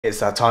It's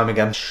that time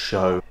again.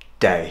 Show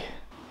day.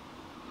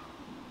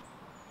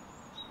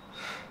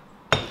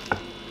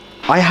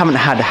 I haven't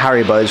had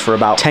Haribo's for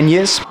about 10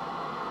 years.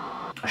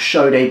 A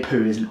show day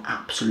poo is an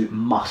absolute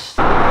must.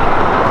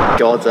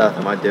 God's earth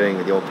am I doing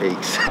with your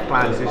peaks?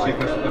 Plans this year,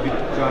 have you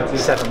tried to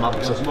 7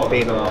 months of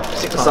being on 6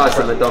 months. Besides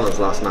the McDonald's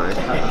last night.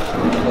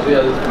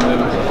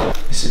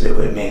 This is a bit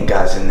with me and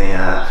Gaz in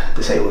the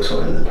disabled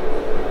toilet.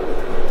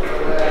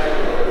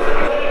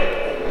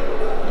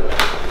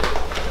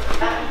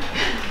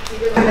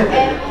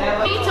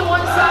 Feet to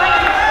one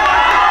side.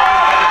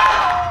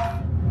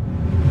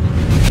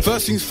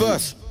 First things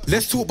first,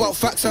 let's talk about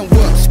facts and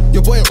works.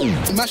 Your boy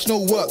match no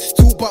works.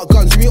 Talk about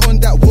guns, we on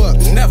that work.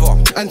 Never.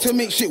 And to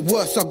make shit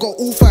worse, I got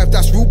all 5,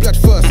 that's real blood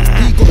first.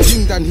 He got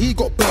dinged and he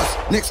got burst.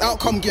 Next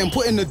outcome getting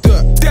put in the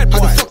dirt. Dead How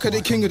the fuck are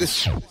they king of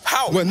this?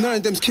 How? When none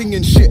of them's king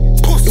and shit.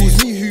 Pussy. It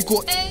was me who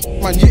got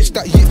man yitch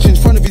that yitch in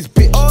front of his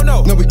bitch. Oh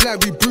no. Now we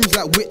glad we bruised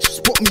that witch.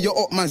 Spot me your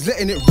up, man's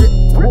letting it rip.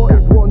 What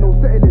is war, no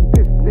settling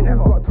this. They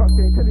never got touched,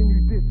 they ain't telling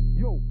you this.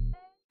 Yo.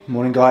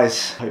 Morning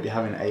guys, hope you're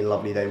having a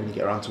lovely day when you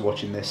get around to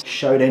watching this.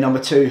 Show day number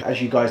 2.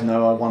 As you guys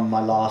know, I won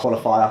my last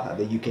qualifier at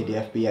the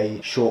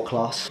UKDFBA short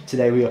class.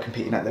 Today we are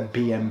competing at the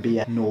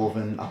BNBF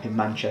Northern up in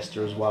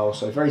Manchester as well,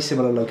 so very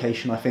similar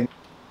location I think.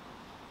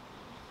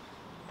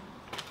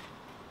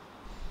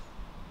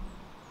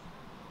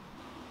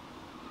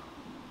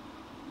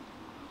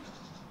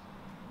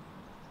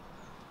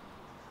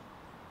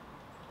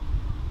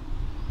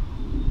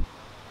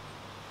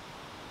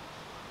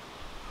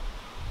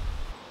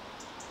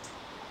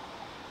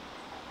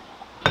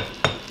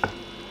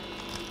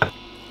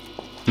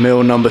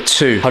 Meal number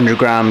 2, 100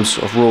 grams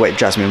of raw weight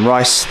jasmine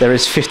rice. There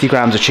is 50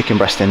 grams of chicken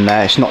breast in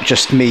there. It's not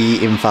just me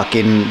eating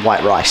fucking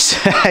white rice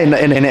in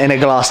a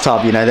glass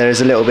tub, you know. There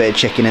is a little bit of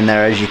chicken in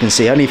there, as you can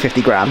see, only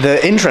 50 grams.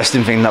 The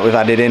interesting thing that we've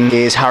added in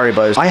is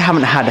Haribo's. I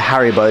haven't had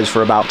Haribo's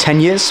for about 10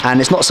 years, and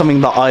it's not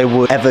something that I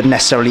would ever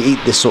necessarily eat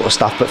this sort of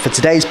stuff, but for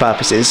today's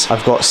purposes,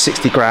 I've got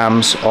 60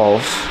 grams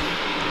of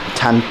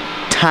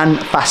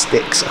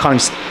Tanfastics.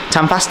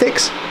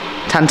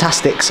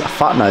 Tantastics,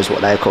 fuck knows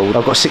what they're called.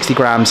 I've got 60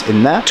 grams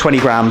in there, 20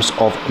 grams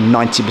of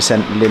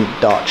 90%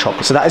 Lindt dark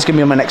chocolate. So that is gonna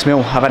be on my next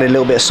meal. I've added a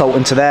little bit of salt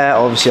into there.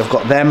 Obviously I've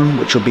got them,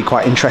 which will be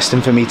quite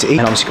interesting for me to eat.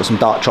 And obviously got some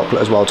dark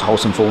chocolate as well to hold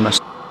some fullness.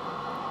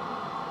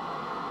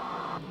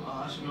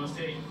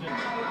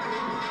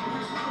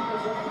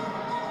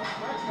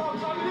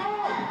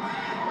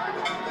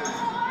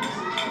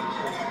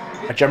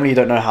 I generally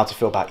don't know how to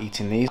feel about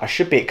eating these. I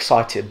should be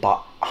excited,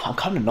 but I'm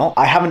kind of not.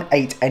 I haven't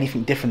ate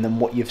anything different than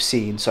what you've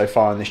seen so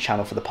far on this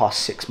channel for the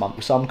past 6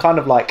 months. So I'm kind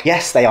of like,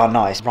 yes, they are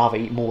nice. I'd rather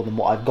eat more than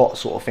what I've got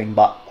sort of thing.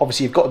 But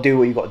obviously you've got to do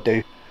what you've got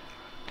to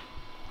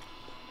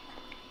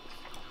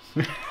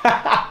do.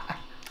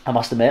 I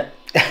must admit.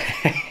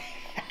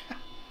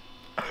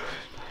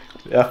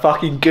 They're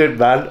fucking good,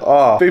 man.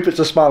 Oh, food puts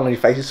a smile on your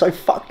face. It's so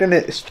fucked, isn't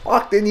it? It's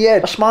fucked in the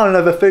head. I'm smiling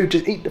over food.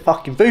 Just eat the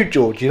fucking food,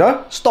 George, you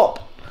know?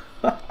 Stop.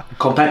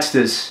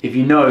 Competitors, if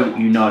you know,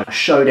 you know. A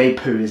show day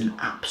poo is an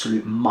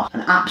absolute must.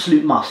 An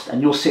absolute must.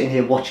 And you're sitting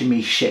here watching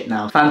me shit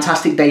now.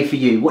 Fantastic day for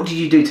you. What did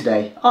you do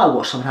today? I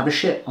watched someone have a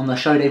shit on the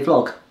show day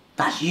vlog.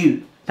 That's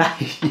you.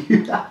 That is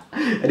you.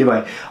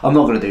 Anyway, I'm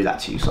not going to do that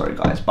to you, sorry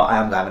guys. But I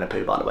am having a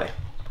poo, by the way.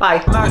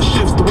 Bye. Night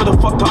shifts with a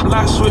fucked up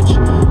light switch.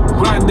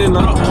 Grinding,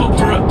 I'm not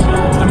corporate.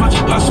 The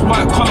magic that's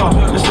white collar.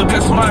 It's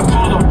against my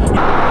polar.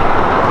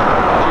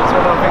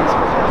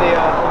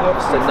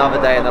 Just another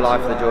day in the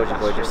life of the Georgia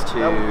boy, just too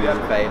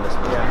famous.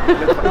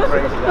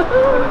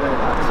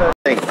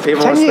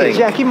 People must think,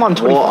 yeah, keep on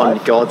 25. what on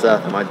God's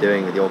earth am I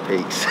doing with your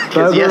peaks?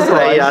 Because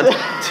yesterday you had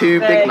 2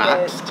 Big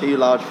Macs, 2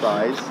 large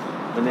fries,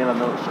 vanilla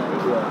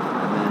milkshake,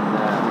 and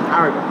then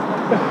Haribo.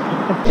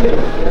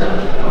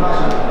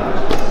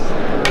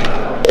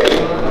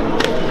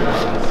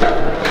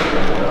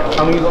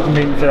 How many you got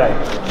competing today?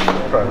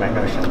 Bro, make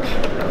no sense.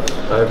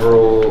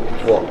 Overall,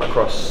 what,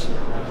 across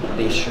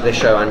this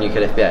show and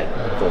UKDFBA?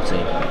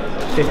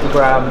 14. 50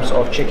 grams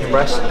of chicken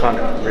breast, can't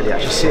really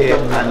actually see it,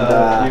 and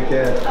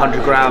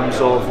 100 grams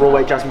of raw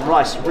weight jasmine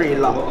rice. Really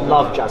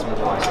love jasmine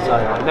rice. So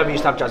I never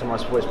used to have jasmine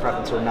rice before it's prep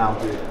until now. I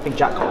think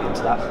Jack got me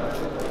into that.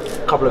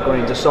 A couple of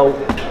grains of salt.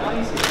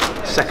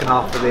 Second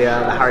half of the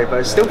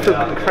Haribo's. Still feel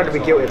incredibly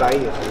guilty about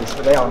eating these,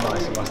 but they are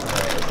nice, I must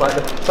admit.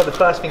 It's like the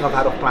first thing I've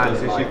had off plan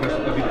is like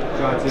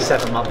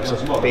 7 months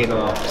of being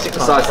on 6 months.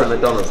 Besides the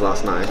McDonald's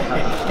last night.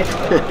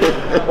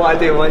 What I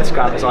do on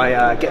Instagram is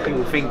I get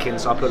people thinking,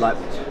 so I put like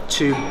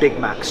 2 Big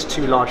Macs,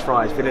 2 large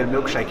fries, vanilla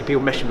milkshake, and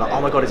people message me like, oh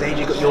my god, has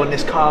AJ got you on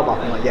this carb up?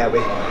 I'm like, yeah,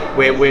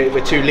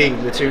 we're too lean,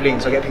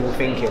 so I get people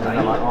thinking, and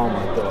I'm like, oh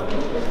my god.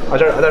 I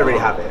don't really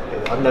have it.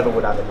 I never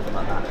would have anything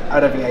like that. I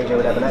don't think AJ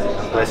would ever let me.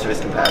 Most of his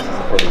competitors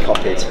have probably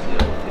copied.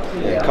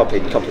 Yeah,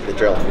 copied the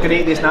drill. We're gonna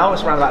eat this now.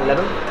 It's around about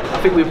 11. I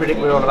think we predict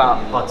we're on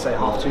about, I'd say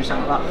 1/2,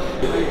 something like that.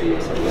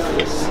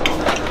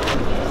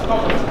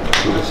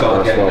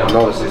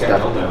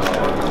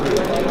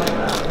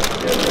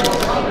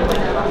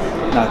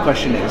 Now the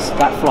question is,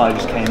 that fly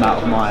just came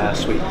out of my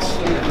sweets.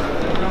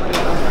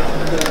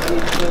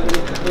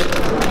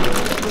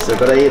 So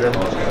gotta eat them.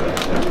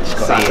 Just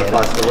gotta eat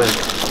Sacrifice the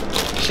win.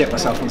 Shit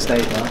myself on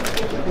stage now.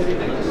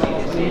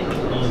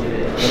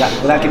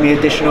 Will that give me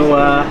additional?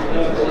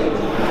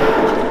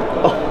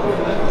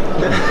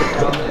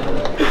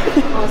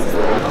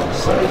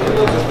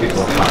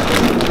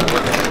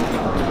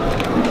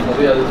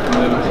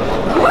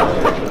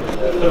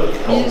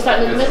 You just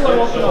start in the middle or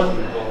walking on?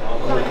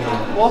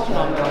 Walking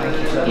on.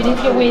 You need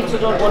to get weight so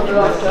don't wander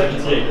after.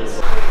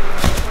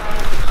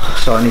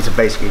 So I need to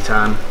basically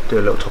tan, do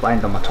a little top. I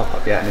ain't done my top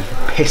up yet, and it's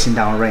pissing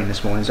down rain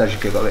this morning. So as you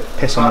can got a bit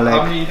piss on my leg.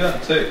 How many you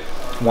done? 2?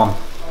 1.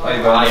 Oh,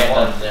 you've only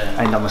one.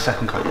 I ain't done my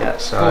second coat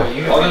yet, so. I've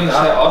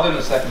done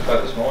the second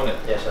coat this morning.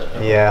 Yes, sir.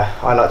 Yeah,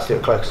 I like to do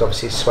it close because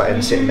obviously it's sweating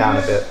and sitting down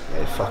a bit.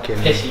 It fucking.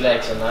 Pissy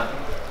legs and that.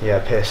 Yeah,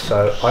 piss.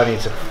 So I need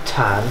to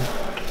tan.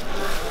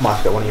 Might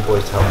have to get one of you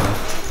boys to help me.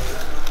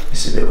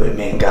 This is a bit weird.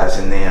 Me and Gaz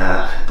in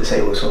the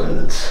disabled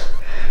toilets.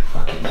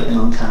 Fucking putting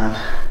on tan.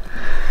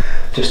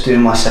 Just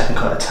doing my second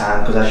coat of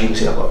tan because as you can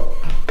see I've got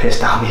piss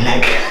down my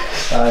leg.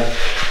 So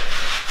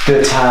do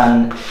a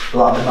tan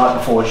like the night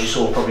before, as you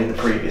saw probably in the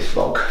previous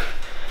vlog,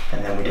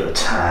 and then we do a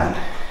tan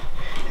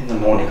in the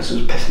morning because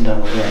it was pissing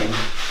down with rain,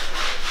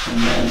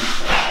 and then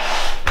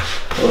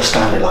it'll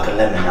stand it like a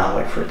lemon now,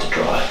 wait for it to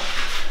dry.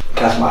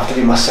 Gaz might have to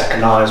do my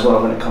second eye as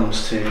well when it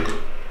comes to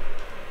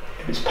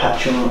if it's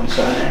patchy or not in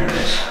certain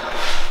areas.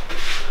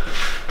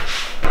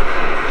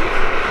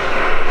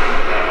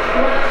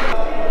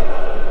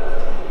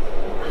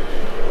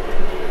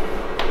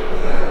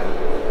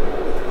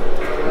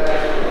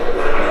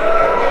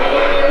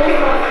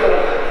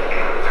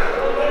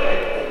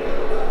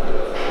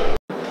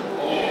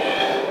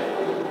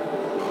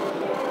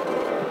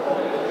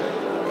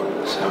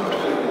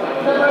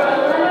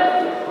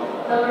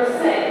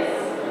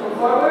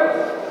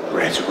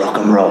 Ready to rock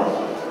and roll.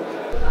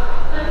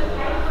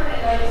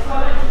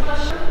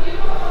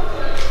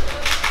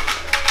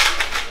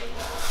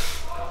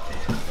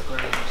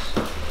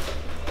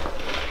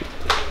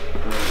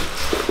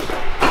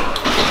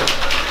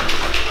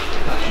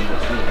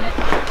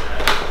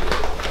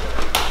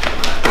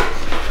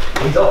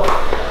 He's off.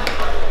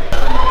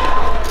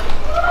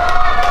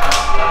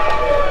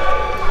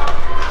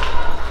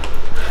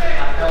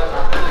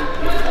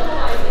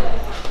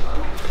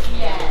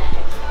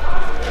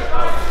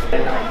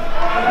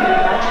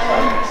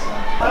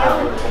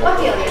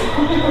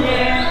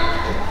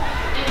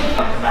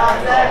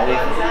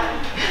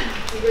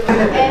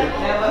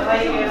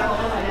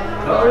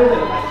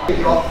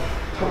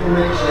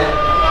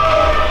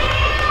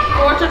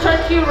 Quarter turn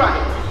to your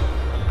right.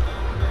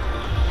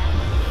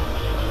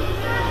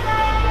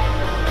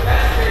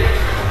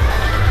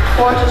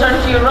 Quarter turn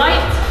to your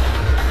right.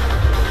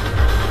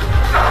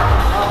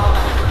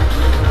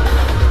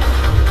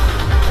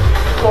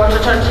 Quarter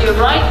turn to your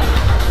right.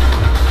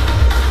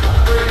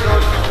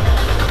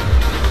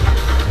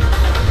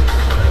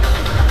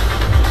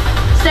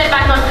 Step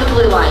back onto the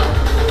blue line.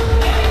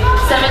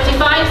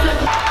 75, 77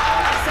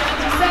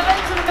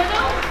 to the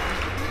middle.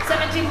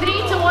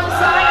 73 to one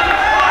side.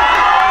 75.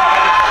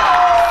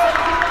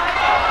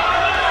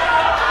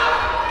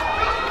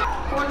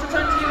 Quarter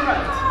turn to your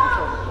right.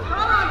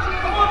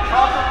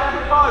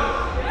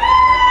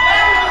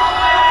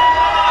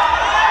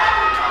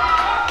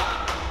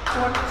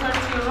 Quarter turn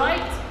to your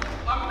right.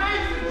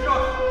 Amazing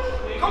shot!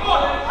 Come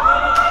on!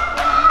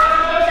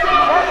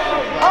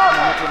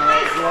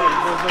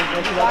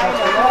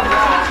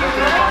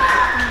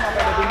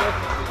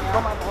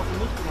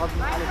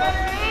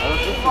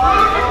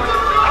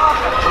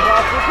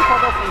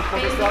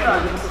 Face the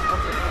front.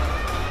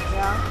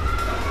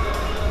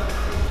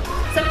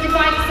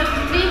 75 to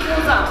 73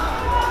 goes up.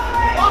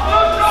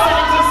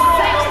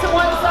 76 to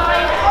one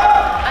side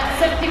and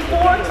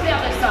 74 to the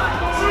other side.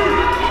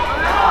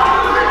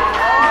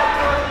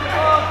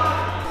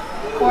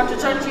 Quarter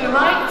turn to your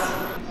right.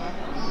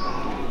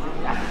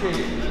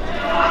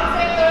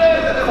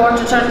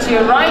 Quarter turn to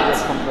your right.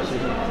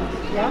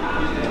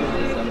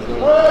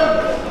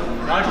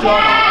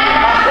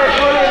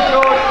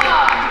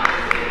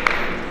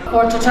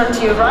 Quarter turn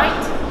to your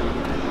right.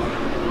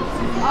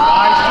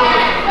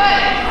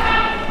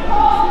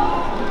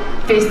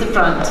 Face the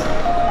front.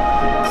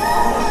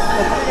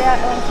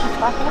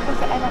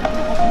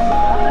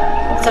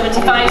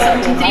 75,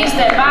 73,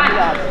 step back.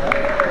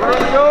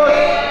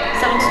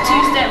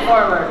 72, step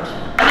forward.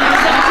 76,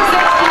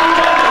 can you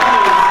join me,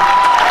 please?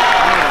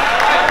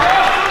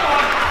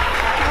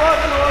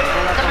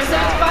 Number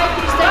 75,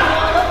 can you step a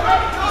little bit?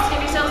 Just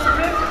give yourself some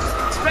room. Just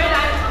spread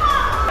out.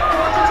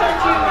 Quarter turn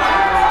to your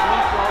right.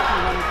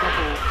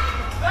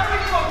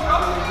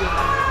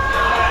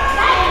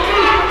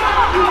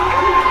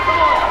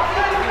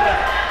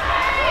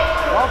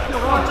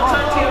 Quarter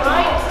turn to your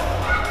right. Quarter turn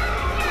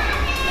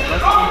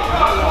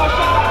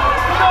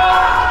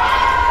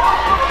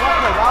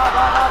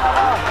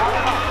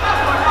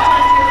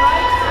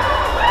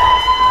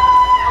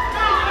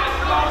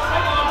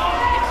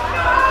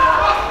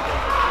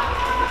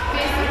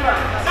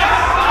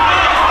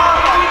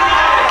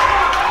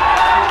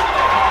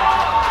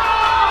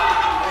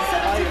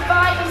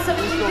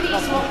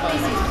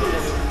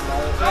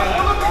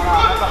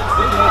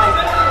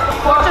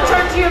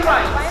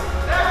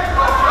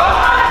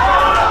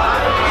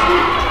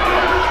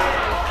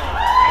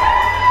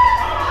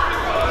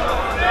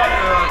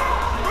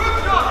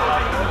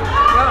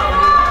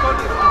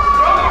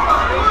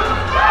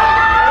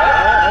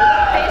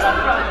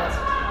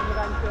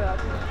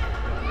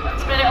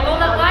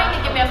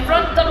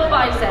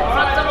bicep,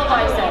 front double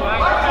bicep.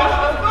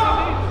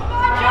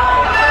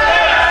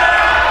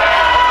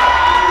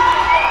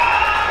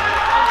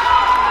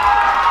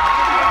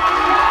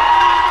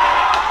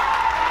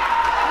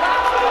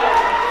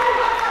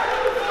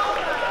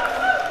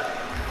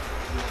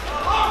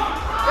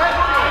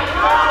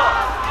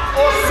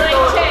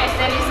 Side chest,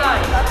 any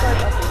side.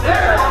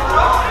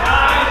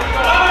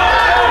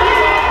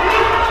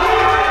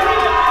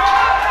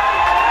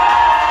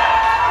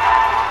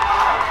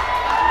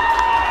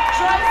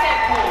 Tricep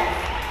pull.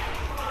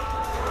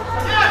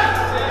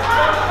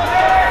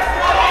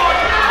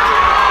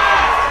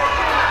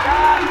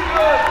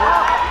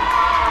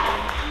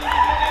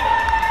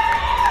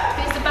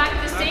 Face the back of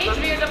the stage,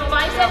 rear double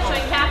bicep,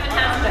 showing calf and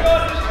hamstring.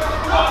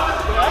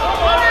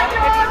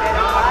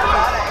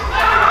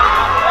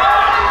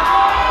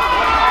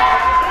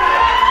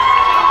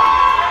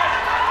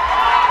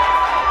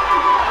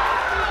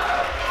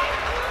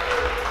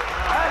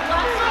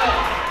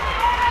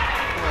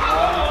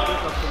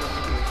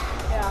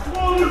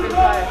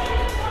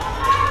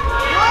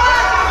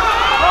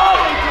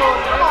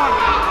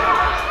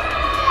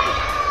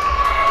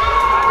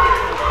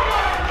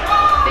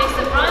 Face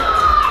the front.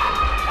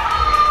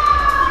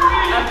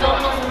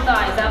 Abdominals and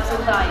thighs, abs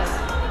and thighs.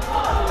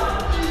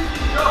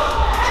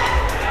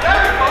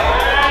 Make it most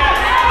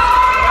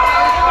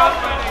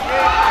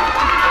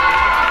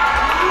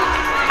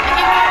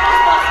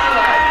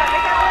muscular.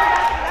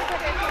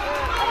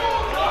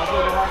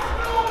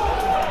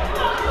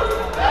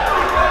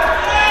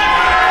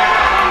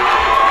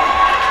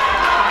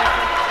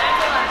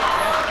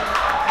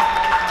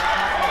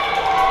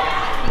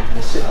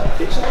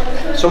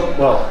 So,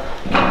 well,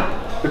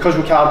 because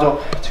we carved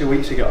up 2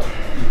 weeks ago,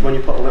 when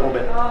you put a little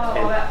bit in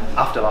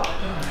after that,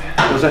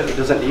 it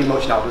doesn't need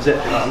much now, does it?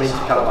 You know what I mean? To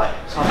kind of like,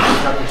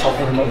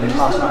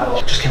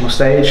 just came on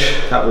stage.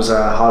 That was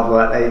hard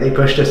work. They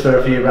pushed us for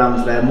a few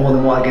rounds there, more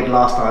than what I did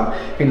last time.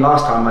 I think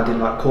last time I did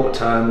like court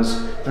turns,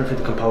 went through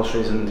the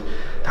compulsories, and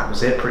that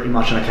was it pretty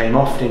much, and I came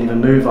off, didn't even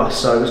move us.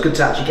 So it was good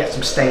to actually get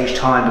some stage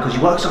time, because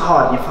you work so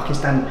hard and you fucking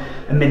stand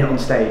a minute on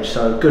stage.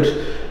 So good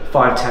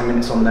 5-10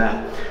 minutes on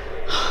there.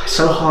 It's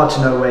so hard to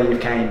know where you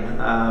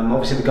came.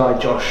 Obviously the guy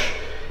Josh,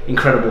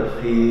 incredible.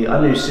 I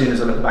knew as soon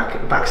as I looked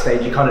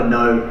backstage, you kind of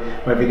know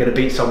whether you're going to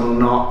beat someone or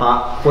not.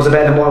 But was it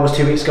better than what I was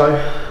 2 weeks ago?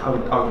 I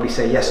would arguably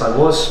say yes, I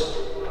was.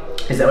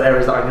 Is there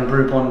areas that I can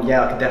improve on?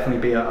 Yeah, I could definitely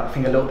be, I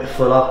think, a little bit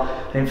fuller.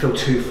 I didn't feel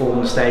too full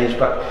on stage,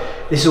 but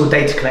this is all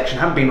data collection.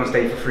 I haven't been on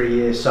stage for 3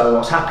 years, so I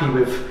was happy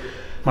with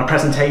my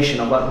presentation.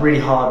 I worked really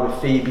hard with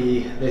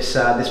Phoebe this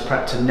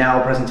prep to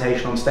nail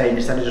presentation on stage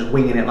instead of just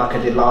winging it like I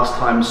did last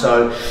time.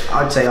 So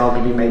I'd say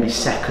arguably maybe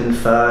second,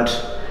 third.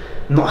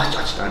 I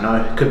just don't know.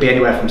 It could be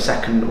anywhere from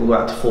second all the way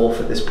up to fourth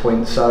at this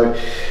point. So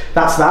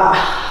that's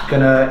that.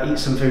 Gonna eat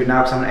some food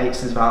now because I haven't ate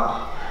since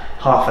about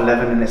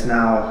 11:30 and it's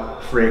now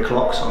 3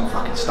 o'clock, so I'm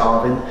fucking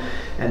starving.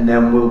 And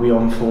then we'll be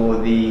on for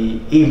the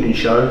evening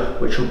show,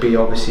 which will be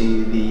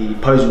obviously the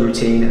posing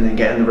routine and then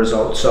getting the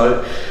results.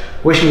 So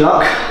wish me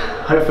luck.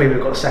 Hopefully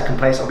we've got second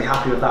place. I'll be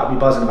happy with that. I'll be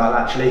buzzing about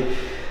that actually.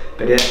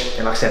 But like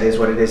I said, it is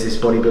what it is. It's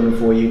bodybuilding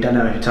for you. Don't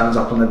know who turns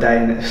up on the day,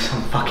 and it's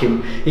some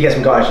fucking, you get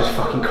some guys just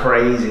fucking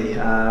crazy.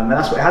 And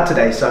that's what I had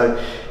today. So,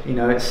 you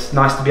know, it's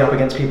nice to be up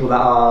against people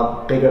that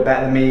are bigger,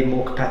 better than me,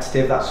 more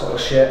competitive, that sort of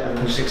shit. And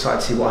I'm just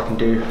excited to see what I can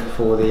do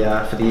for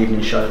the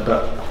evening show.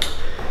 But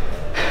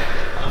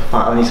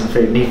I need some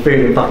food. I need food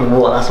and fucking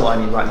water. That's what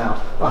I need right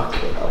now.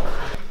 Fucking hell.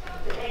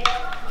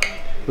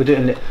 We're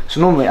doing it. So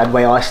normally I'd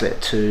whey isolate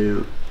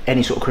to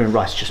any sort of cream of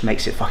rice, just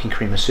makes it fucking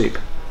cream of soup.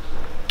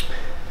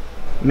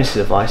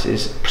 Mrs. advice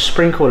is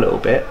sprinkle a little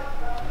bit.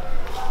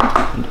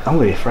 I'm gonna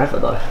be here forever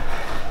though.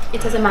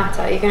 It doesn't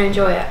matter, you're gonna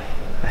enjoy it.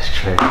 That's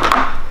true.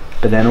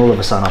 But then all of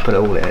a sudden I put it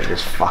all in, it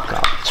just fuck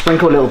up.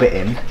 Sprinkle a little bit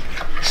in,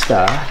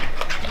 stir,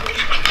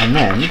 and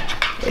then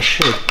it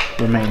should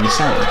remain the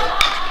same.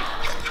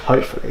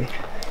 Hopefully.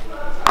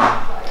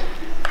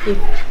 You've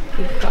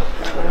fucked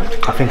that one.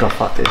 I think I'll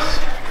fuck this.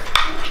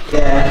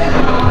 Yeah.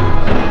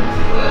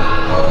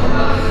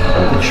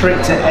 The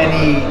trick to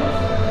any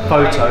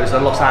photo is a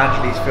Los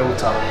Angeles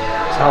filter.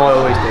 That's how I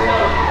always do it.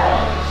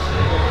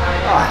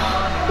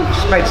 It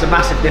just makes a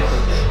massive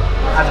difference.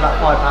 Adds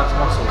about 5 pounds of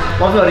muscle.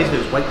 One thing I need to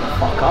do is wake the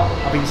fuck up.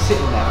 I've been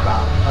sitting there for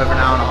about over an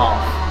hour and a half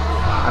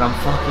and I'm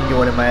fucking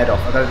yawning my head off.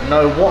 I don't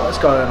know what's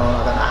going on,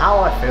 I don't know how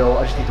I feel,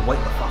 I just need to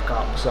wake the fuck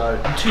up. So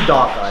I'm too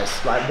dark, guys.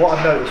 Like what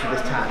I've noticed with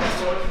this tan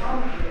is,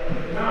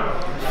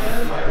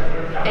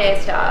 It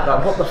is dark.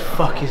 like what the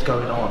fuck is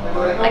going on?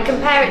 Like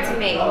compare it to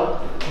me.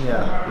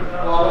 Yeah.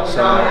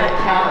 So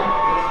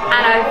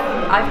And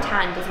I've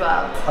tanned as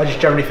well. I just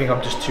generally think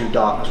I'm just too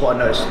dark. That's what I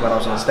noticed when I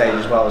was on stage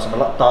as well. I'm a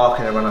lot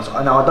darker than when I was.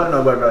 Now I don't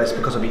know whether it's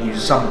because I've been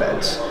using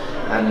sunbeds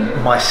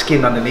and my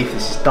skin underneath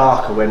this is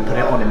darker. When putting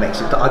it on, it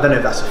makes it. I don't know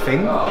if that's a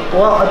thing.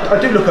 Well, I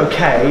do look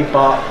okay,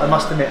 but I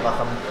must admit, like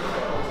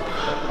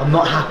I'm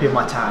not happy with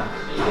my tan.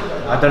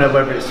 I don't know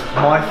whether it's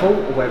my fault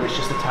or whether it's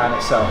just the tan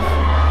itself.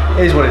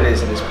 It is what it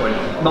is at this point.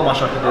 Not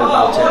much I can do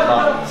about it.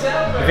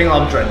 But the thing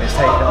I'm dreading is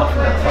taking it off in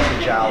that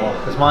fucking shower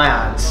because my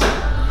hands.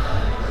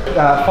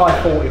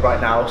 5:40 right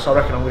now, so I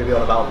reckon I'm going to be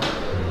on about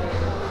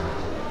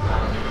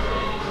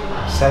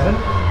 7?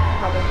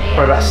 Probably.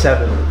 Probably about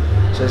 7.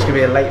 So it's going to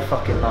be a late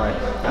fucking night.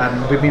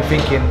 And we've been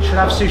thinking, should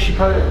I have sushi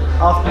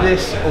after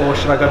this, or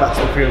should I go back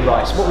to the Korean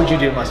rice? What would you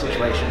do in my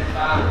situation?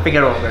 I think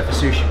everyone will go for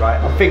sushi, right?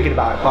 I'm thinking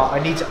about it, but I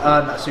need to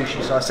earn that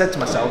sushi. So I said to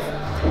myself,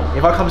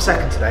 if I come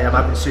second today, I'm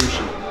having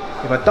sushi.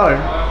 If I don't,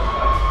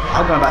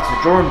 I'm going back to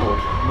the drawing board.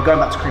 We're going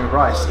back to Korean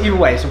rice. Either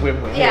way, it's a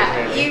win-win.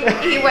 Yeah, you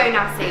won't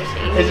have sushi.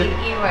 You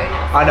won't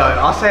have sushi. I know,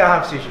 I'll say I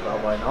have sushi, but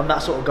I won't. I'm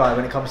that sort of guy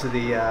when it comes to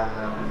the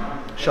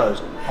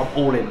shows. I'm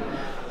all in.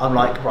 I'm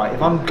like, right,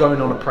 if I'm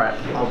going on a prep,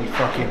 I'll be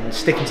fucking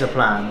sticking to the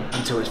plan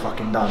until it's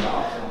fucking done.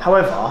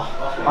 However,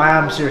 I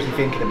am seriously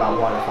thinking about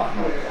why the fuck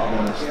not, I'll be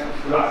honest.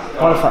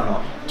 Why the fuck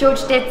not?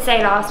 George did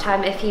say last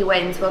time if he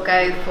wins we'll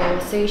go for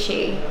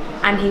sushi,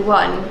 and he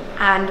won,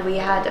 and we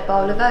had a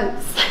bowl of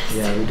oats.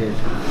 Yeah, we did.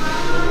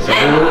 So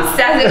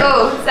says it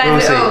all,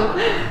 says it all.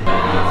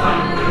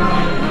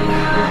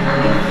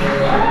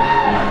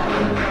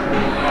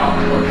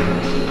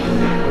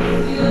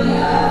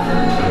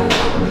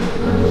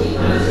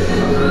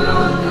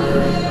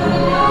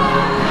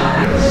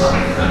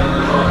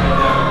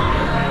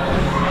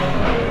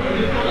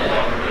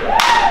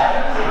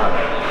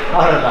 I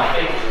don't know.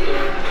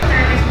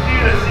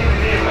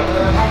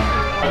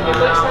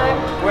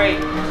 Great.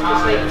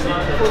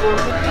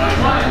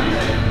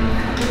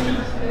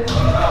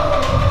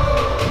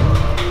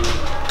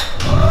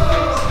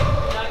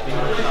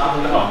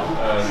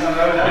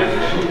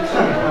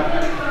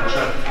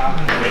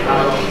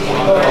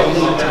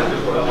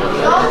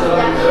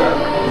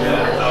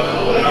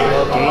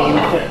 Game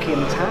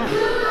fucking time.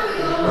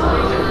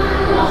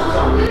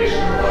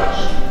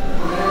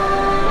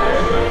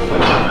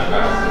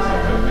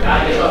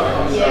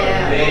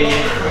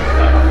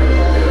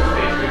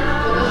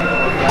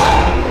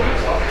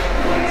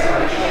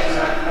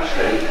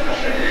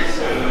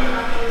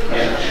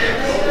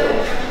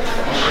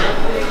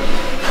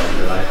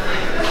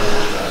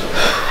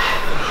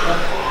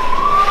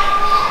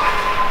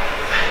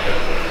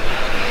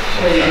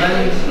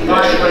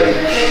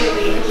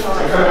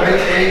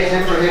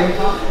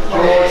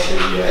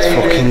 It's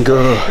fucking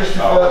good.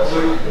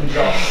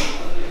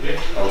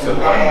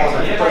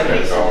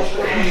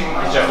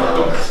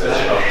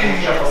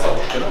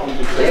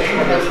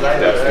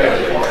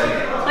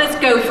 Let's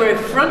go for a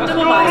front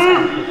double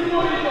bicep.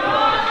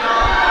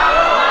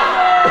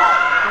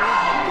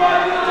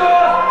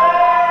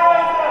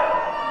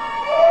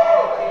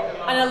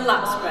 And a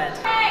lat spread.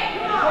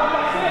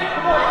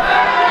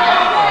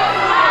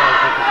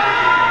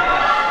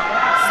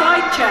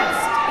 Side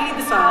chest,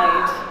 either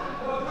side.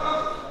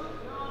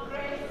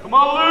 Come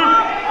on, Luke!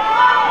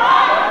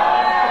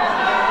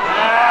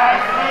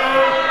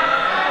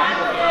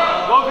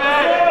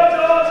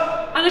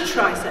 And a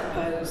tricep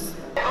pose.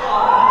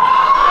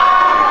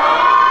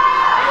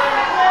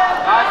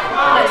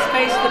 Let's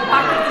face the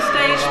back of the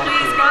stage,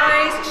 please,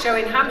 guys.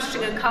 Showing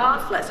hamstring and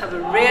calf. Let's have a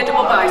rear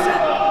double bicep.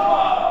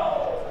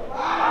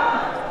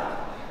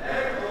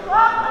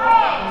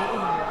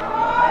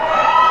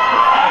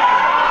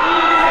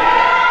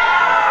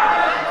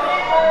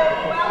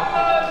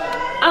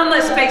 And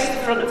let's face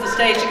the front of the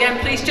stage again,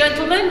 please,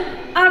 gentlemen.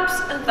 Abs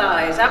and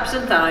thighs, abs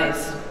and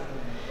thighs.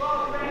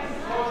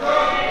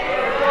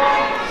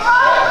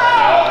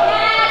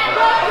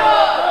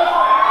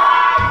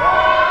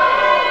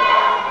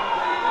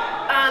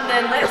 And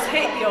then let's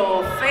hit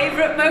your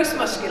favourite, most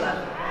muscular.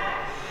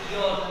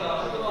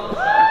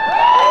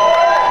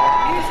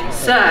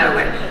 So,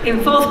 in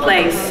 4th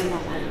place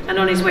and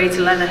on his way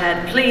to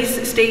Leatherhead,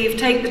 please, Steve,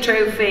 take the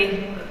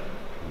trophy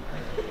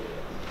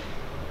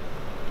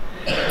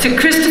to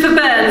Christopher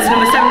Burns,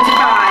 number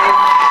 75.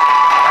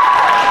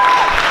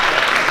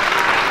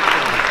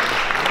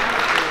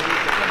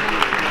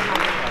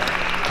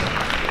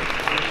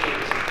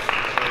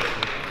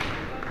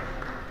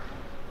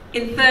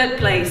 In 3rd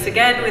place,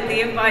 again with the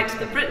invite to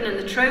the Britain and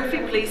the trophy,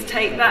 please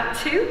take that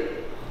too.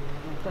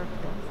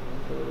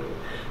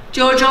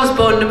 George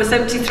Osborne, number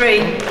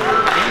 73.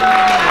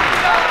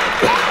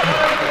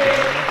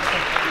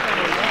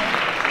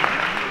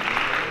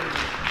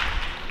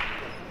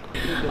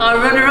 Our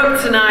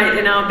runner-up tonight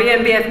in our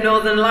BNBF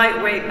Northern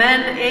Lightweight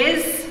Men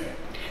is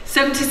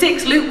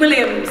 76, Luke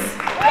Williams.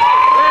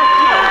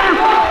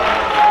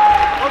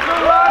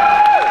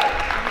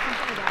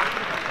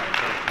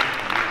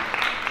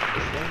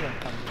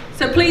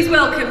 So please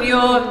welcome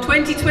your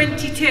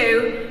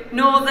 2022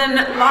 Northern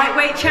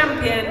Lightweight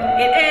Champion.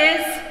 It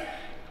is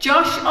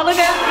Josh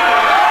Oliver.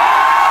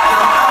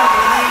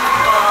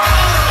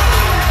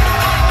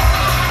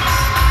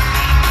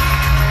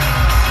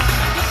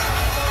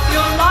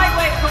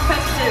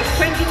 Competitors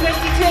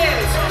 2022.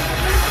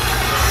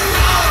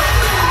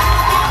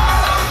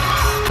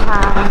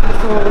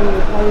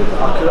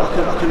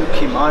 I couldn't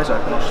keep my eyes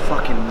open. I was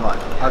fucking like,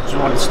 I just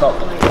wanted to stop.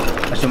 I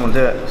just didn't want to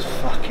do it. It's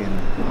fucking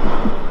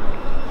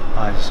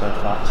eyes are so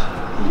flat.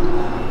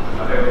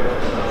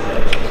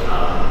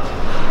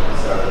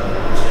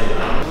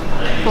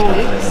 4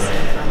 weeks,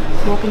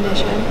 more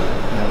condition.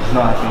 Yeah.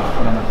 not happy.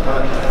 I don't know.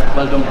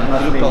 Well done, man.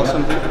 You look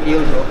awesome.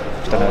 Heel, bro.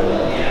 Just don't know.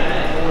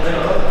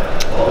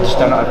 I just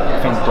don't know. I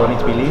think, do I need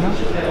to be leaner?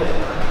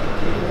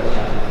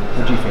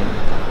 What do you think?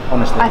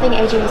 Honestly. I think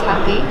Adrian was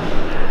happy.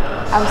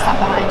 I was sat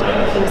behind him.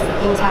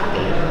 He was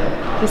happy.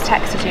 He's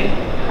texted you.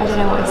 I don't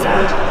know what he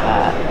said,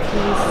 but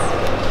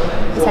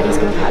he said he's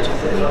going to catch up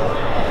with you.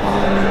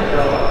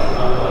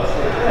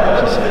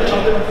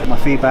 My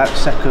feedback: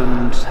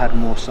 second had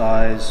more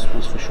size,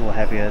 was for sure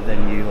heavier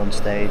than you on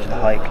stage. The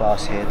height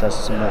class here does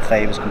some more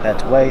favours compared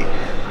to weight.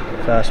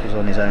 First was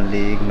on his own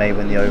league, may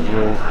win the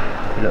overall.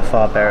 You look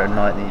far better at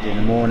night than you did in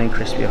the morning,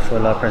 crispier,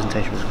 fuller,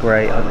 presentation was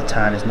great. I hope the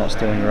tan is not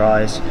stealing your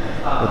eyes.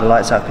 With the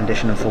lights out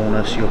condition and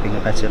fullness, you'll be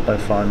competitive at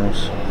both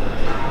finals.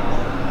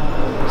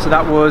 So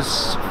that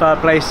was third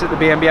place at the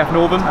BNBF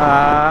Northern.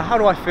 How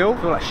do I feel?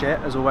 I feel like shit,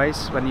 as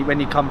always. When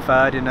you come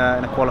third in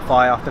a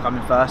qualifier after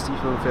coming first, you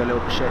feel a little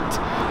bit shit.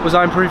 Was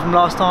I improved from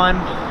last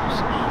time?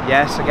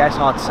 Yes, I guess,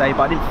 hard to say,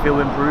 but I didn't feel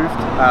improved.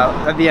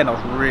 At the end, I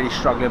was really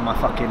struggling with my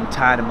fucking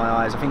tan in my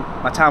eyes. I think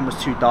my tan was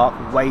too dark,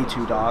 way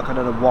too dark. I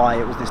don't know why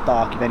it was this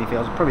dark, if anything.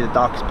 I was probably the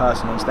darkest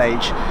person on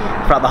stage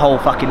throughout the whole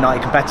fucking 90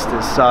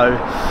 competitors. So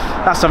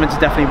that's something to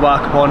definitely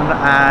work upon.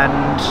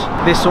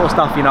 And this sort of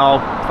stuff, you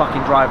know, I'll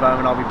fucking drive home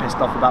and I'll be pissed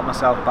off about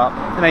myself. But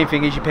the main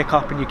thing is you pick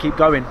up and you keep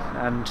going.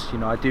 And, you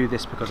know, I do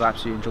this because I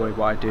absolutely enjoy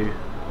what I do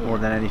more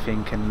than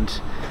anything,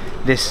 and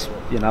this,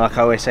 you know, like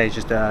I always say, is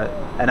just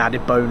an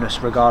added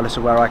bonus regardless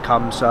of where I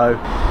come. So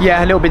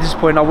yeah, a little bit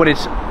disappointed. I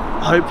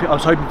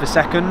was hoping for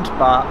second,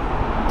 but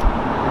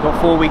we've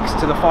got 4 weeks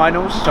to the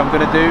finals, so I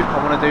want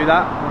to do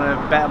that. I want to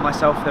better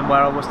myself than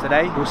where I was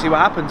today. We'll see what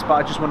happens, but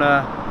I just want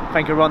to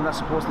thank everyone that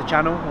supports the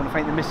channel. I want to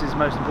thank the missus,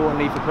 most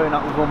importantly, for putting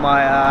up with all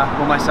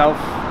myself.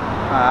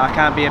 I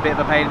can be a bit of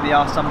a pain in the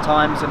arse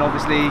sometimes, and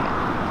obviously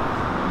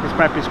this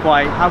prep is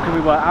quite, how can I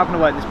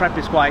work? This prep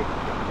is quite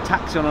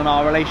taxing on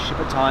our relationship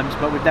at times,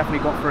 but we've definitely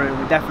got through it.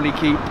 We definitely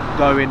keep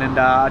going, and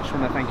I just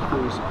want to thank you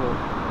for your support,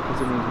 because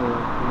it means more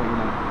than what you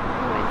know.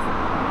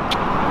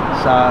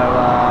 So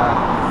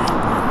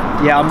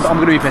yeah, I'm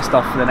going to be pissed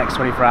off for the next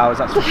 24 hours,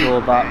 that's for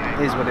sure, but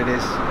it is what it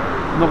is.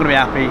 I'm not going to be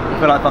happy. I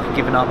feel like fucking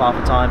giving up half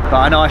the time, but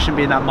I know I shouldn't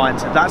be in that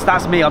mindset.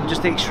 That's me. I'm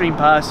just the extreme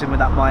person with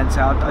that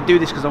mindset. I do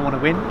this because I want to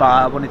win, but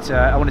I wanted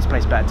to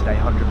place better today,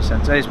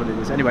 100%. So it is what it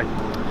is. Anyway,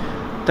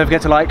 don't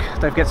forget to like,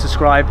 don't forget to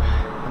subscribe,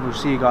 and we'll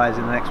see you guys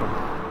in the next one.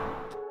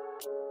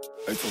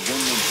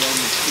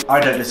 I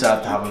don't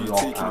deserve to have a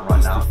long tan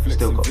right now.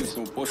 Still got this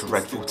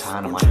dreadful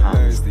tan on my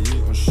hands.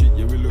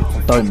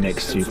 Don't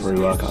mix 2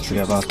 pre-workouts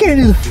together. Get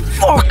into the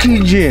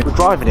fucking gym! We're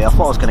driving it, I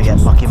thought I was going to get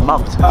fucking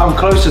mugged. I'm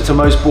closer to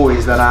most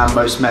boys than I am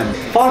most men.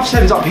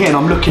 5'7's up here and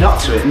I'm looking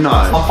up to it. No.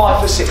 I'm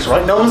 5'6",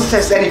 right? No one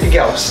says anything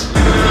else.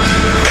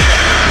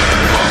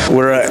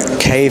 We're at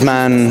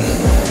Caveman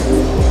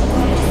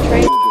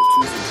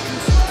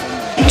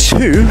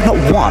 2, not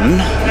 1,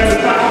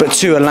 but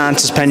 2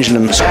 Atlantis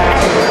pendulums.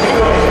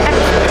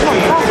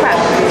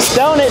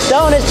 Down it,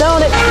 down it,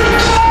 down it!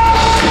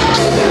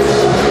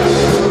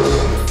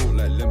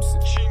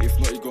 If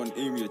not, you got an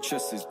aim your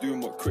chest is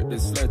doing what crit, then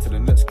slide to the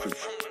next clip.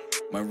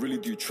 Man, really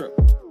do trap.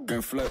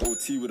 Going fly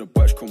OT with a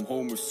batch, come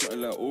home with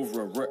something like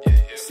over a rep.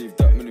 Save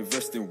that man,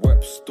 invest in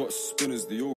webs, dot spinners, the